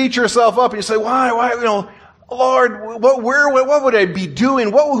 You beat yourself up and you say, why, Lord, what would I be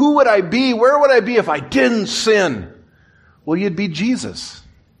doing? Who would I be? Where would I be if I didn't sin? Well, you'd be Jesus.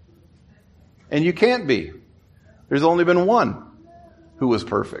 And you can't be. There's only been one who was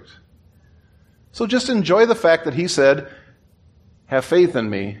perfect. So just enjoy the fact that he said, have faith in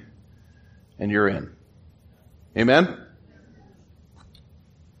me, and you're in. Amen?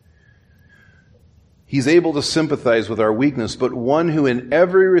 He's able to sympathize with our weakness, but one who in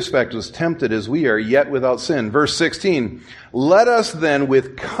every respect was tempted as we are, yet without sin. Verse 16, let us then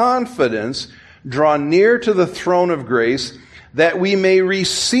with confidence draw near to the throne of grace, that we may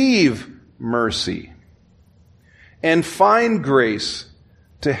receive mercy and find grace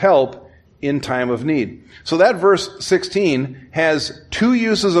to help in time of need. So that verse 16 has two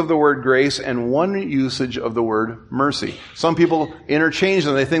uses of the word grace and one usage of the word mercy. Some people interchange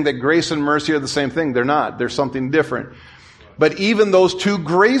them. They think that grace and mercy are the same thing. They're not. They're something different. But even those two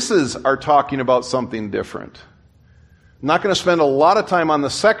graces are talking about something different. I'm not going to spend a lot of time on the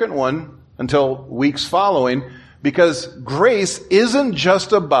second one until weeks following, because grace isn't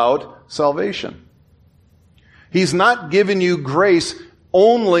just about salvation. He's not giving you grace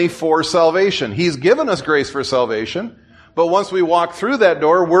only for salvation. He's given us grace for salvation, but once we walk through that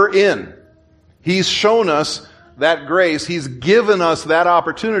door, we're in. He's shown us that grace. He's given us that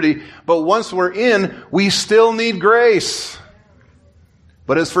opportunity, but once we're in, we still need grace.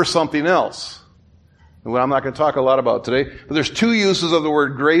 But it's for something else. And I'm not going to talk a lot about today, but there's two uses of the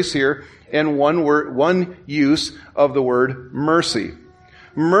word grace here and one use of the word mercy.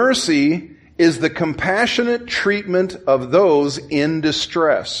 Mercy is the compassionate treatment of those in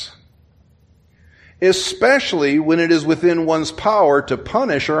distress, especially when it is within one's power to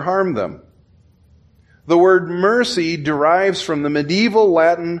punish or harm them. The word mercy derives from the medieval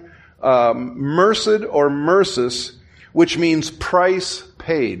Latin merced or mercis, which means price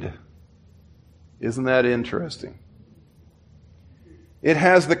paid. Isn't that interesting? It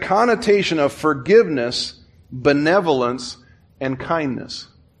has the connotation of forgiveness, benevolence, and kindness.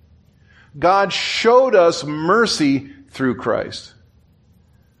 God showed us mercy through Christ.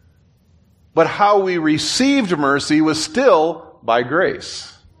 But how we received mercy was still by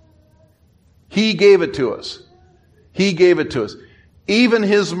grace. He gave it to us. He gave it to us. Even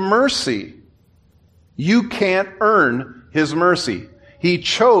His mercy, you can't earn His mercy. He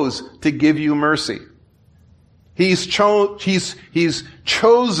chose to give you mercy. He's chosen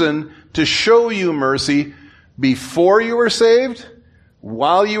to show you mercy before you were saved,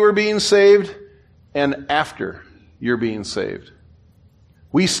 while you were being saved, and after you're being saved.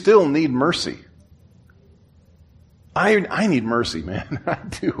 We still need mercy. I need mercy, man. I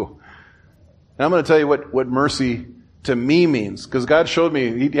do. And I'm going to tell you what mercy to me means. Because God showed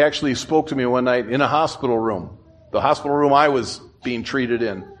me, He actually spoke to me one night in a hospital room. The hospital room I was being treated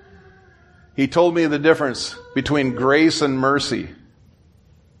in. He told me the difference between grace and mercy.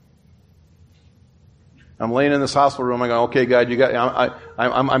 I'm laying in this hospital room. I go, okay, God,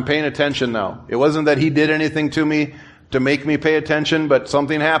 I'm paying attention now. It wasn't that He did anything to me to make me pay attention, but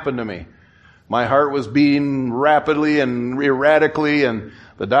something happened to me. My heart was beating rapidly and erratically, and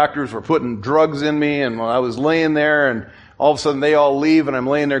the doctors were putting drugs in me, and I was laying there, and all of a sudden they all leave, and I'm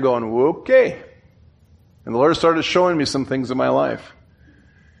laying there going, okay. And the Lord started showing me some things in my life.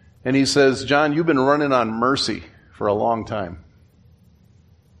 And He says, John, you've been running on mercy for a long time.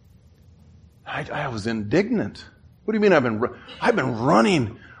 I was indignant. What do you mean I've been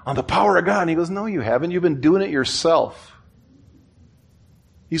running on the power of God? And He goes, no, you haven't. You've been doing it yourself.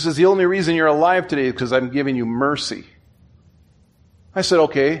 He says, the only reason you're alive today is because I'm giving you mercy. I said,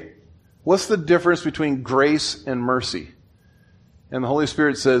 okay, what's the difference between grace and mercy? And the Holy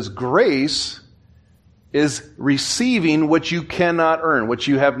Spirit says, grace is receiving what you cannot earn, what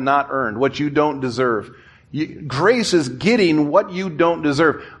you have not earned, what you don't deserve. Grace is getting what you don't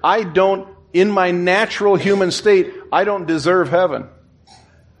deserve. In my natural human state, I don't deserve heaven.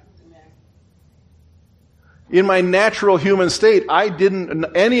 In my natural human state,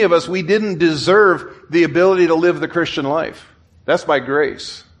 any of us, we didn't deserve the ability to live the Christian life. That's by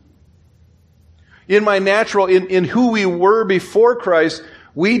grace. In my natural, in who we were before Christ,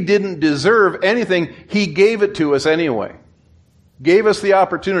 we didn't deserve anything. He gave it to us anyway. Gave us the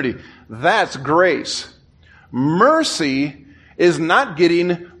opportunity. That's grace. Mercy is not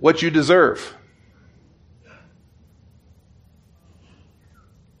getting what you deserve.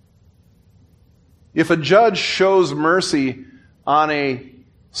 If a judge shows mercy on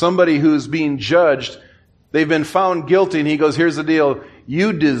somebody who's being judged, they've been found guilty, and he goes, here's the deal,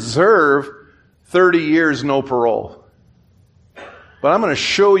 you deserve 30 years no parole. But I'm going to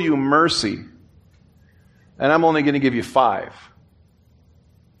show you mercy, and I'm only going to give you 5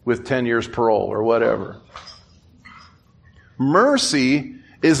 with 10 years parole or whatever. Mercy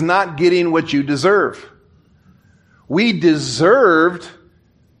is not getting what you deserve. We deserved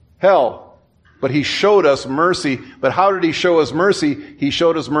hell, but He showed us mercy. But how did He show us mercy? He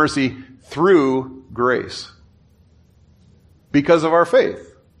showed us mercy through grace. Because of our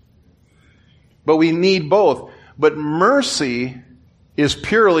faith. But we need both. But mercy is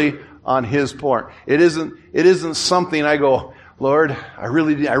purely on His part. It isn't something I go, Lord, I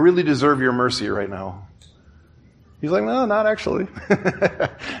really deserve your mercy right now. He's like, no, not actually.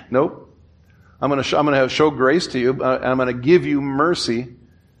 Nope. I'm going to show grace to you. I'm going to give you mercy.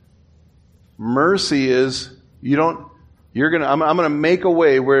 Mercy is, I'm going to make a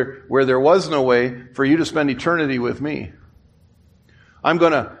way where there was no way for you to spend eternity with me. I'm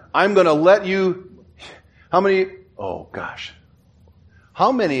going to let you. How many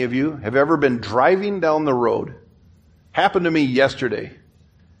of you have ever been driving down the road? Happened to me yesterday.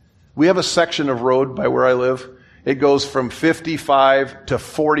 We have a section of road by where I live. It goes from 55 to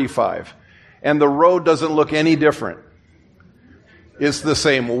 45. And the road doesn't look any different. It's the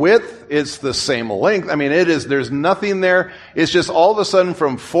same width. It's the same length. I mean, there's nothing there. It's just all of a sudden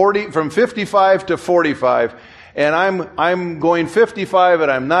from 55 to 45. And I'm going 55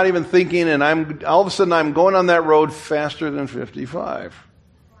 and I'm not even thinking, and all of a sudden I'm going on that road faster than 55.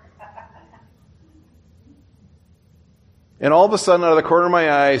 And all of a sudden, out of the corner of my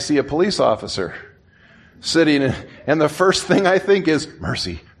eye, I see a police officer sitting, and the first thing I think is,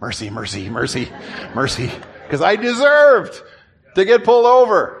 mercy, mercy, mercy, mercy, mercy. Because I deserved to get pulled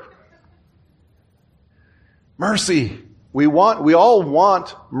over. Mercy. We all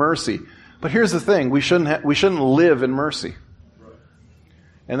want mercy. But here's the thing, we shouldn't live in mercy.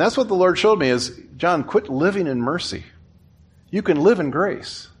 And that's what the Lord showed me is, John, quit living in mercy. You can live in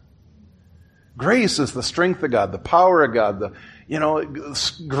grace. Grace is the strength of God, the power of God,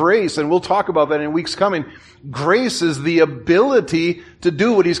 grace, and we'll talk about that in weeks coming. Grace is the ability to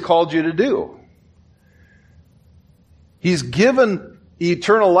do what He's called you to do. He's given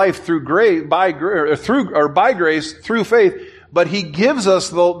eternal life through grace, by grace, through faith, but He gives us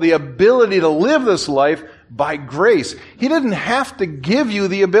the ability to live this life by grace. He didn't have to give you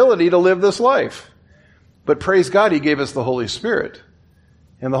the ability to live this life. But praise God, He gave us the Holy Spirit.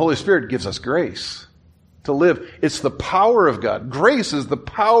 And the Holy Spirit gives us grace to live. It's the power of God. Grace is the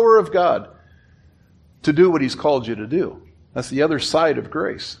power of God to do what He's called you to do. That's the other side of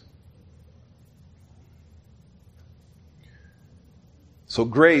grace. So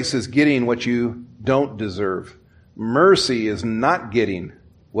grace is getting what you don't deserve. Mercy is not getting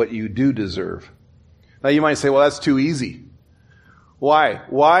what you do deserve. Now you might say, well, that's too easy. Why?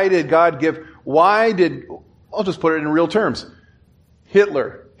 I'll just put it in real terms.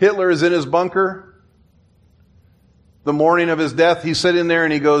 Hitler is in his bunker. The morning of his death, he's sitting there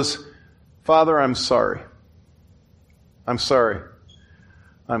and he goes, Father, I'm sorry. I'm sorry.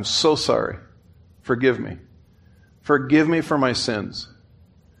 I'm so sorry. Forgive me. Forgive me for my sins.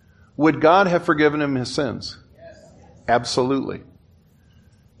 Would God have forgiven him his sins? Yes. Absolutely.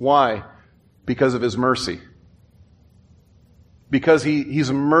 Why? Because of His mercy. Because He's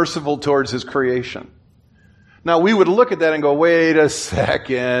merciful towards His creation. Now, we would look at that and go, wait a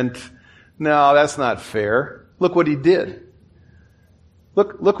second. No, that's not fair. Look what He did.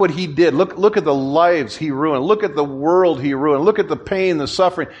 Look what He did. Look at the lives He ruined. Look at the world He ruined. Look at the pain, the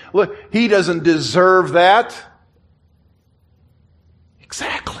suffering. Look, He doesn't deserve that.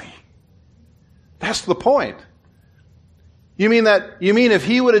 Exactly. That's the point. You mean if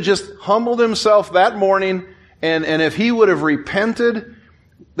He would have just humbled Himself that morning and if He would have repented,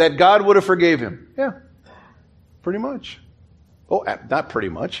 that God would have forgave Him? Yeah. Pretty much. Oh, not pretty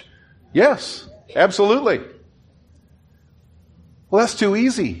much. Yes, absolutely. Well, that's too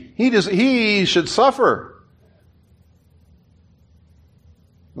easy. He should suffer.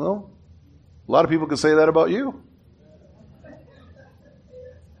 Well, a lot of people could say that about you.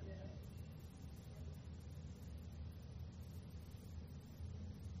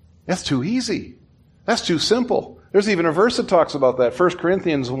 That's too easy. That's too simple. There's even a verse that talks about that. 1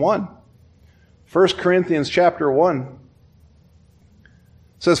 Corinthians 1. 1 Corinthians chapter 1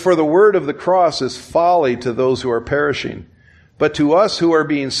 says, For the word of the cross is folly to those who are perishing, but to us who are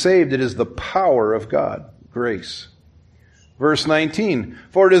being saved it is the power of God, grace. Verse 19,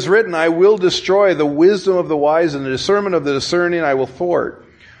 For it is written, I will destroy the wisdom of the wise, and the discernment of the discerning I will thwart.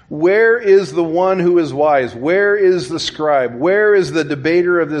 Where is the one who is wise? Where is the scribe? Where is the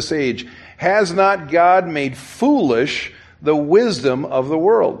debater of this age? Has not God made foolish the wisdom of the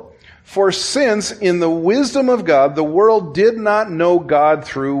world? For since in the wisdom of God, the world did not know God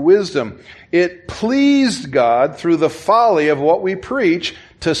through wisdom, it pleased God through the folly of what we preach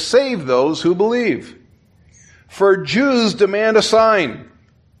to save those who believe. For Jews demand a sign,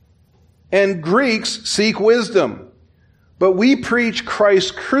 and Greeks seek wisdom. But we preach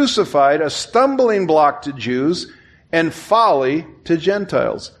Christ crucified, a stumbling block to Jews and folly to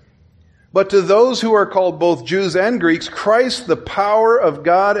Gentiles. But to those who are called both Jews and Greeks, Christ, the power of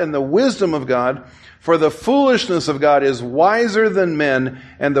God and the wisdom of God, for the foolishness of God is wiser than men,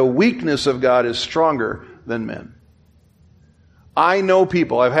 and the weakness of God is stronger than men. I know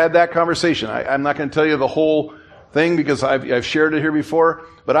people, I've had that conversation. I'm not going to tell you the whole thing because I've shared it here before,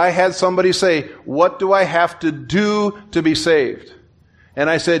 but I had somebody say, what do I have to do to be saved? And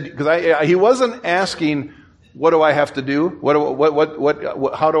I said, because he wasn't asking, what do I have to do?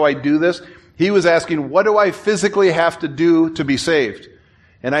 How do I do this? He was asking, what do I physically have to do to be saved?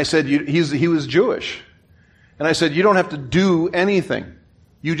 And I said, he was Jewish. And I said, you don't have to do anything.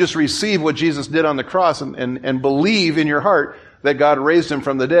 You just receive what Jesus did on the cross and believe in your heart that God raised him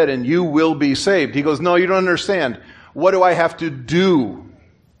from the dead and you will be saved. He goes, no, you don't understand. What do I have to do?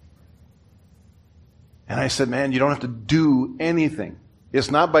 And I said, man, you don't have to do anything. It's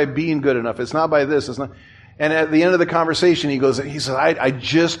not by being good enough. It's not by this. It's not. And at the end of the conversation, he said, I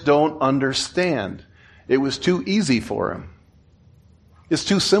just don't understand. It was too easy for him. It's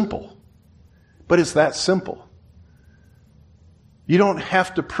too simple. But it's that simple. You don't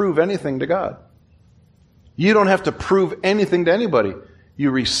have to prove anything to God. You don't have to prove anything to anybody.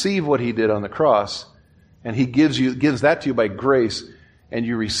 You receive what he did on the cross, and he gives that to you by grace, and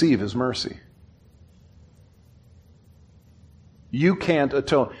you receive his mercy. You can't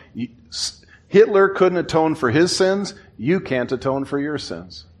atone. Hitler couldn't atone for his sins. You can't atone for your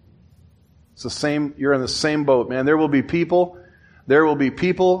sins. It's the same. You're in the same boat, man. There will be people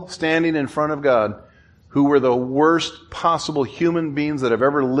standing in front of God who were the worst possible human beings that have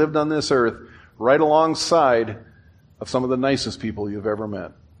ever lived on this earth, right alongside of some of the nicest people you've ever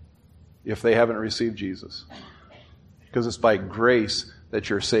met, if they haven't received Jesus. Because it's by grace that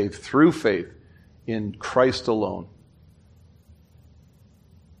you're saved through faith in Christ alone.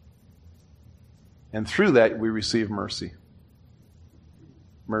 And through that, we receive mercy.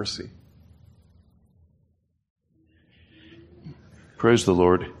 Mercy. Praise the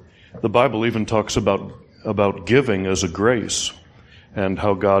Lord. The Bible even talks about giving as a grace and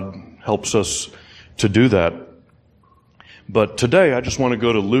how God helps us to do that. But today, I just want to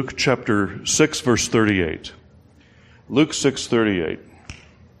go to Luke chapter 6, verse 38. Luke 6:38.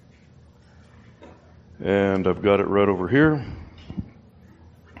 And I've got it right over here.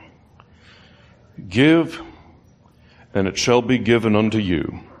 Give, and it shall be given unto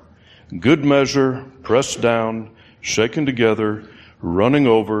you. Good measure, pressed down, shaken together, running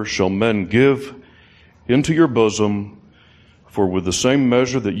over, shall men give into your bosom, for with the same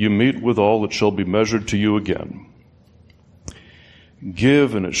measure that you mete withal, it shall be measured to you again.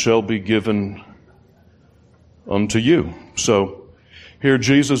 Give, and it shall be given unto you. So, here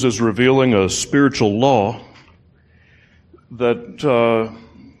Jesus is revealing a spiritual law that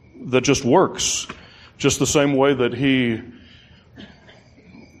just works, just the same way that he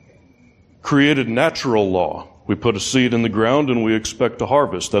created natural law. We put a seed in the ground and we expect a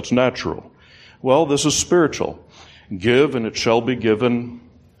harvest. That's natural. Well, this is spiritual. Give, and it shall be given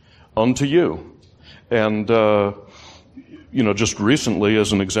unto you. And, just recently,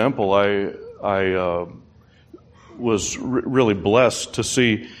 as an example, I was really blessed to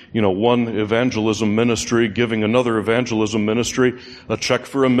see, one evangelism ministry giving another evangelism ministry a check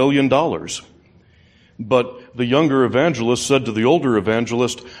for $1 million. But the younger evangelist said to the older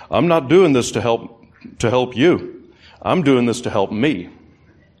evangelist, I'm not doing this to help you. I'm doing this to help me.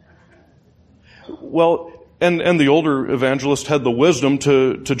 Well, and the older evangelist had the wisdom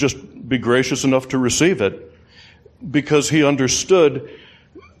to just be gracious enough to receive it because he understood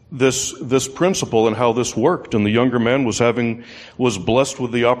this principle and how this worked. And the younger man was blessed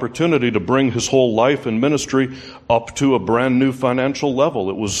with the opportunity to bring his whole life and ministry up to a brand new financial level.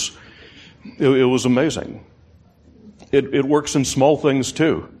 It was amazing. It works in small things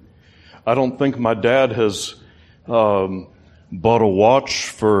too. I don't think my dad has bought a watch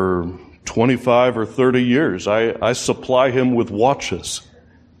for 25 or 30 years. I supply him with watches.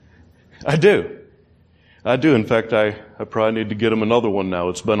 I do. In fact, I probably need to get him another one now.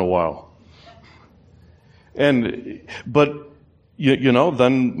 It's been a while. But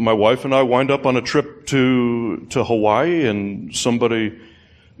then my wife and I wind up on a trip to Hawaii, and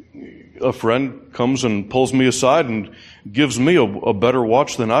a friend comes and pulls me aside and gives me a better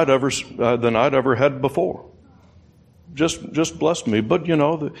watch than I'd ever had before. Just blessed me. But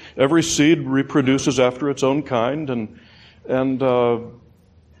every seed reproduces after its own kind, and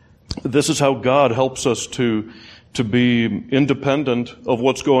this is how God helps us to be independent of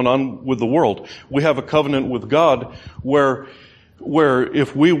what's going on with the world. We have a covenant with God where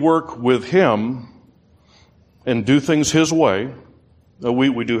if we work with Him and do things His way,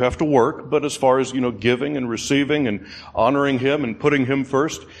 we do have to work, but as far as, giving and receiving and honoring Him and putting Him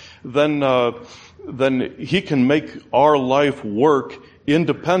first, then He can make our life work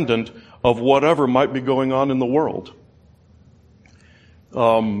independent of whatever might be going on in the world.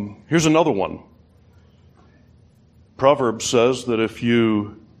 Here's another one. Proverbs says that if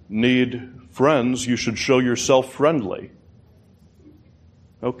you need friends, you should show yourself friendly.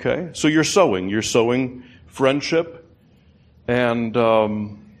 Okay, so you're sowing friendship, and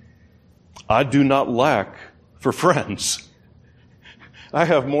I do not lack for friends. I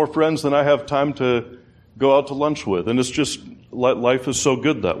have more friends than I have time to go out to lunch with, and it's just, life is so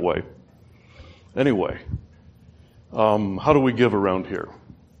good that way. Anyway, how do we give around here?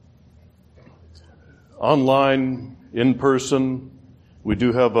 Online, in person. We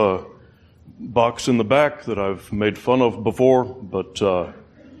do have a box in the back that I've made fun of before, but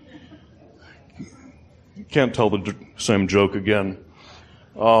can't tell the same joke again.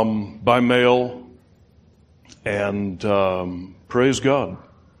 By mail, and praise God.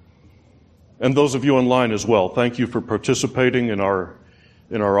 And those of you online as well, thank you for participating in our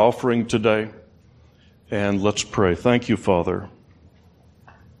offering today. And let's pray. Thank you, Father,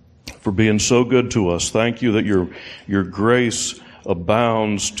 for being so good to us. Thank you that your grace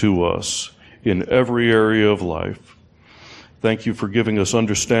abounds to us in every area of life. Thank you for giving us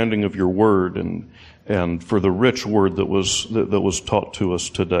understanding of your word and for the rich word that was taught to us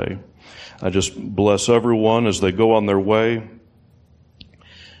today. I just bless everyone as they go on their way.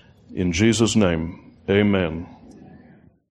 In Jesus' name, amen.